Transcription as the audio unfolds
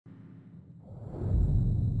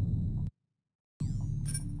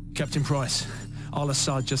Captain Price.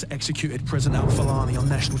 Al-Assad just executed President Al-Falani on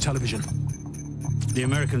national television. The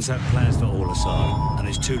Americans have plans for Al-Assad, and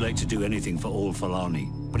it's too late to do anything for Al-Falani.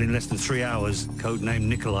 But in less than 3 hours, codename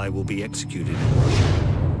Nikolai will be executed in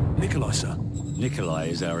Russia. Nikolai, sir? Nikolai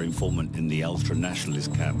is our informant in the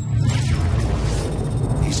Ultranationalist camp.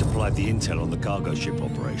 He supplied the intel on the cargo ship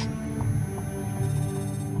operation.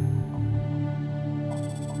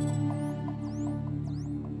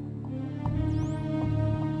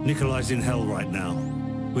 Nikolai's in hell right now.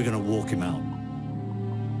 We're gonna walk him out.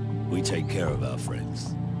 We take care of our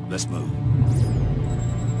friends. Let's move.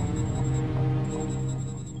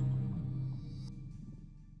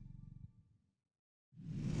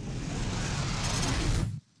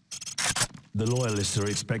 The Loyalists are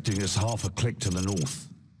expecting us half a click to the north.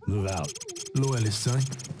 Move out. Loyalists, eh?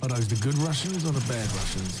 Are those the good Russians or the bad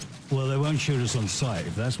Russians? Well, they won't shoot us on sight,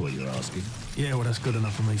 if that's what you're asking. Yeah, well, that's good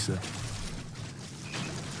enough for me, sir.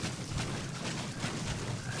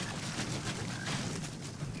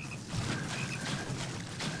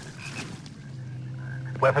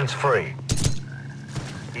 Weapons free.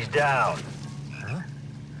 He's down. Huh?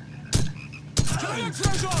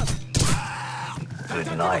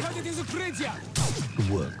 Good night. Good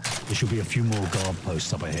work. There should be a few more guard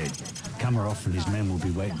posts up ahead. Kamarov and his men will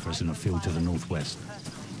be waiting for us in a field to the northwest.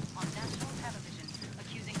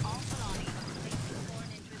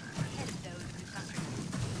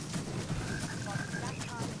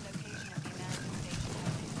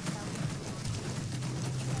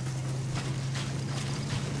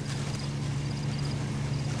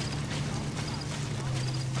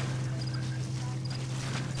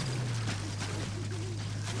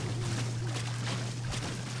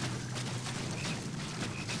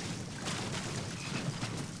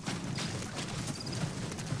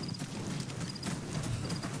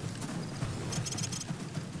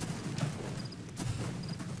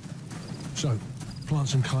 So, plant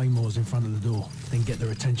some claymores in front of the door, then get their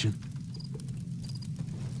attention.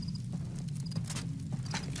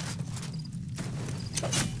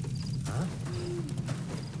 Huh?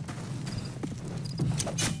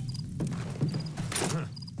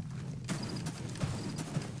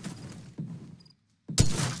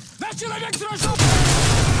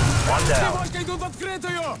 One down.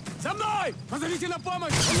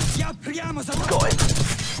 Got him.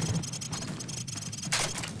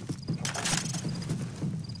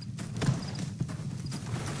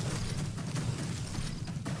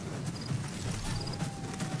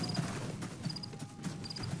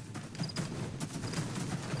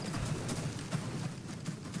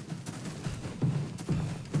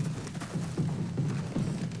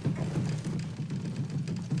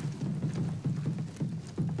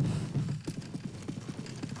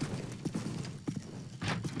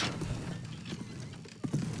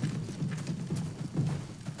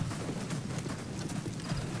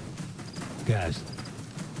 Guys,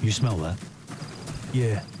 you smell that?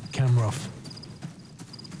 Yeah, camera off.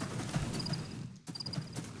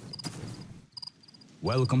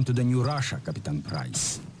 Welcome to the new Russia, Captain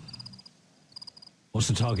Price. What's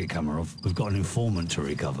the target, Kamarov? We've got an informant to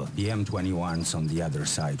recover. The M21's on the other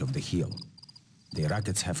side of the hill. The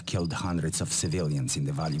rockets have killed hundreds of civilians in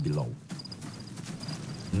the valley below.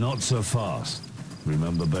 Not so fast.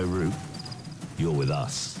 Remember Beirut? You're with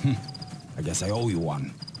us. I guess I owe you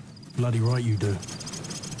one. Bloody right you do.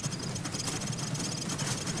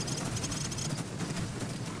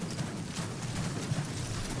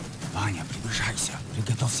 Ваня, приближайся.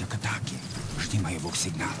 Приготовься к атаке. Жди моего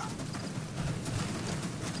сигнала.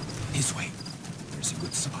 This way. There's a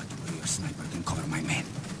good spot where your sniper can cover my men.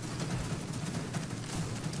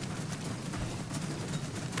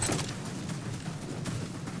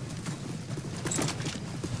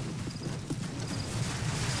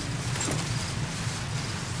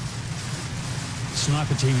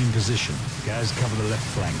 Sniper team in position. Guys, cover the left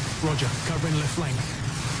flank. Roger, covering left flank.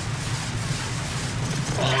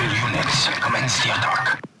 All units, commence the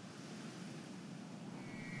attack.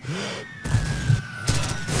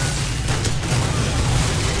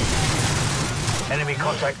 Enemy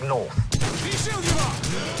contact north.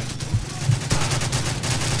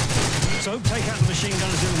 So, take out the machine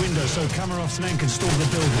gunners in the window so Kamarov's men can storm the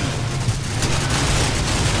building.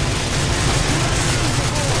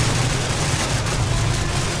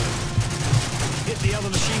 Hit the other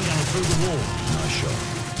machine gunner through the wall. Nice shot.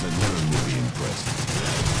 McMillan will be impressed.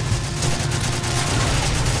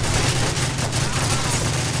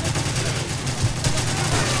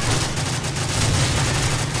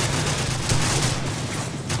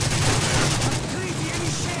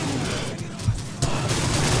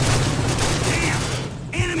 Damn!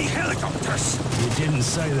 Enemy helicopters! You didn't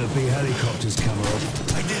say there'd be helicopters,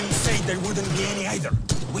 Kamarov. I didn't say there wouldn't be any either.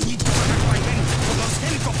 We need to protect my men from those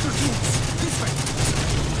helicopter teams. This way.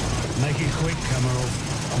 Make it quick, Kamarov.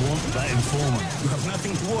 I want that informant. You have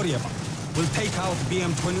nothing to worry about. We'll take out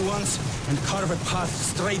BM-21s and carve a path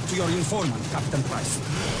straight to your informant, Captain Price.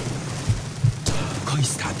 Какой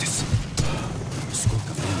статус?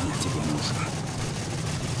 Сколько времени тебе нужно?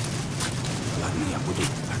 Ладно, я буду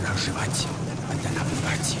разжевать,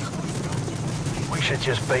 останавливать их. We should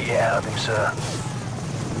just beat it out of him, sir.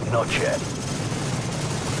 Not yet.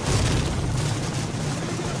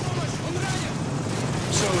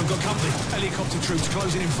 So we've got company. Helicopter troops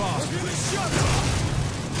closing in fast.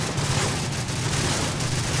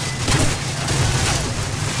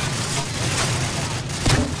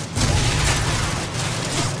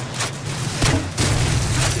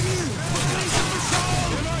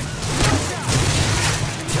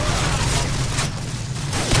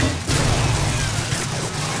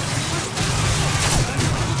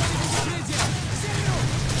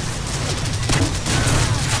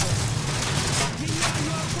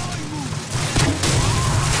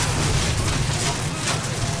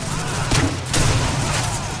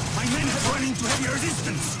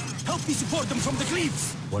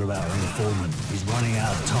 What about an informant? He's running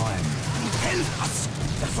out of time. Help us!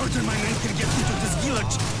 The further my men can get into this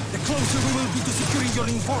village, the closer we will be to securing your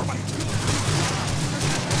informant.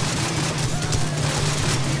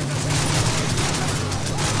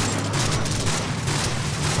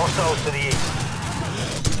 Hostiles to the east.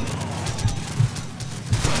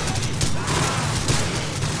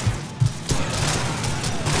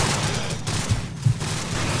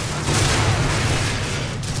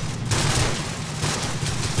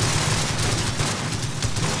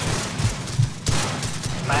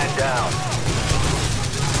 Man down.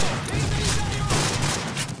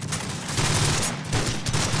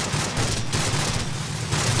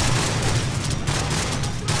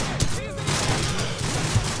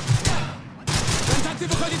 Контакты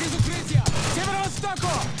выходят из укрытия! Северо-востоку!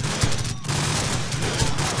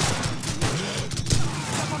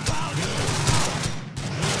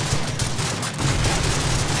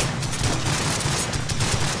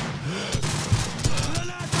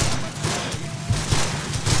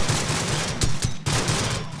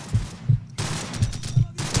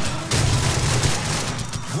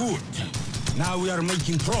 Good. Now we are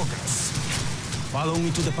making progress. Follow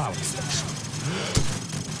me to the power station.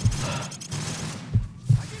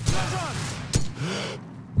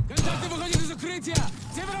 Контакты выходят из укрытия!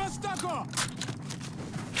 Северо-востоку!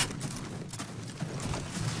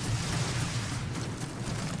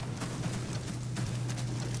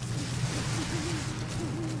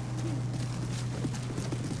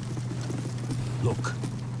 Look,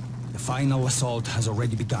 the final assault has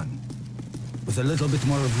already begun. With a little bit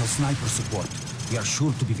more of your sniper support, we are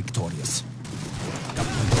sure to be victorious.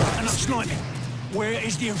 Enough sniping! Where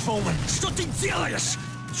is the informant? Что ты делаешь?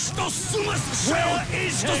 Что с ума сошел? Where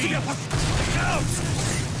is Что he? тебе The house!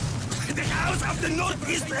 The house of the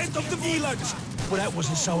northeast end of the village! Well, that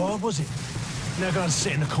wasn't so hard, was it? Now go and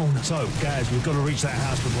sit in the corner. So, Gaz, we've got to reach that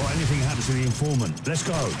house before anything happens to the informant. Let's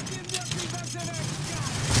go.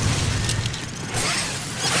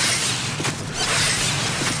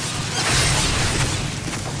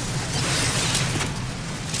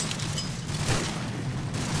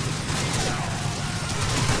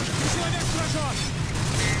 Человек сражен!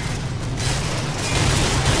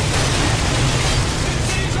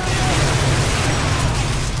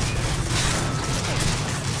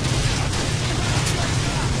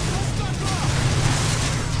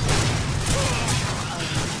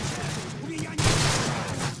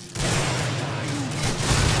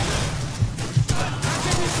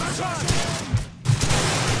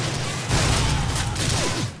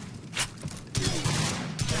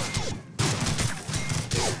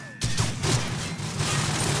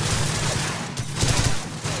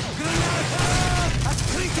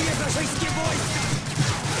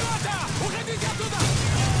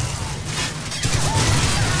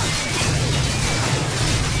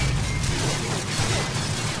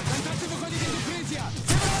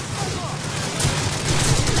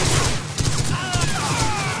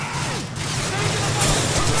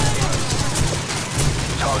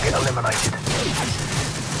 Target eliminated.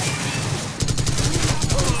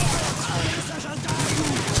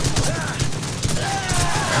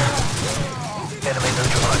 Enemy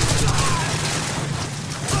neutralized.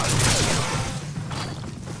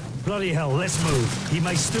 Bloody hell, let's move. He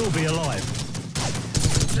may still be alive.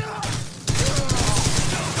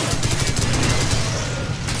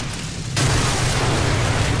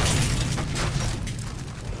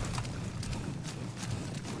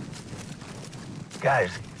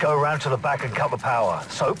 Guys, go around to the back and cut the power.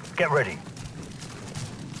 Soap, get ready.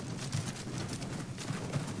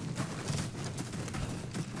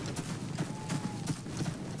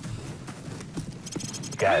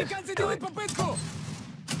 Guys, do it.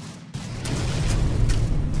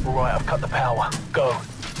 All right, I've cut the power. Go.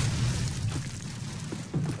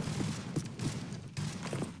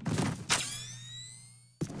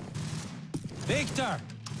 Victor!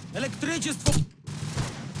 Electricity!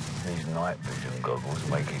 These night vision goggles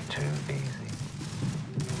make it too easy.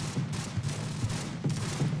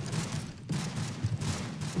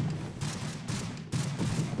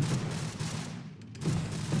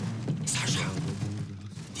 Саша!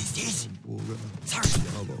 Ты здесь? Саша!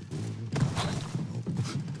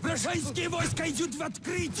 Вражеские войска идут в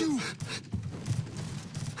открытию!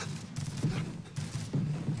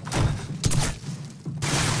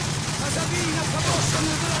 Позови на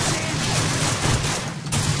поброшенную выражение!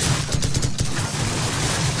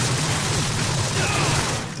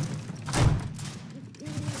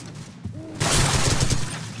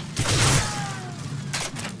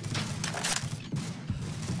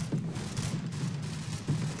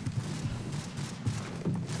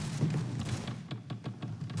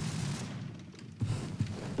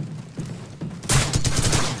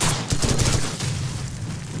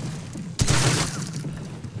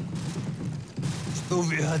 Что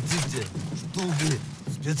вы хотите? Что вы?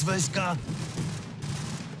 Спецвойска?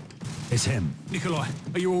 It's him. Nikolai,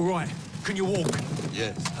 are you all right? Can you walk?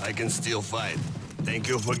 Yes, I can still fight. Thank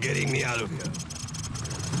you for getting me out of here.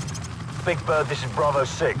 Big Bird, this is Bravo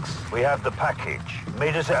 6. We have the package.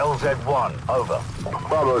 Meet us at LZ1. Over.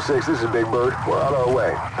 Bravo 6, this is Big Bird. We're on our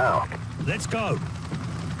way. Out. Let's go.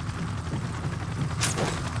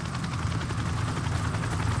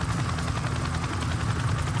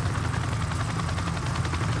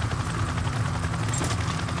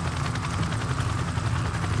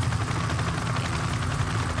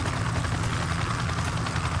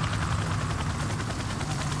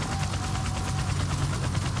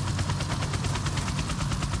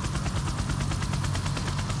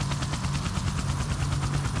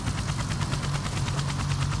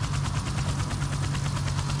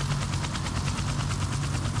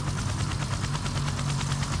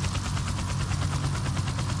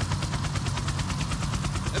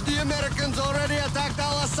 The Americans already attacked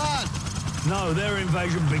Al-Asad. No, their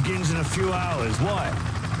invasion begins in a few hours. Why?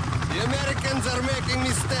 The Americans are making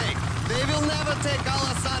mistake. They will never take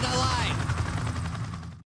Al-Asad alive.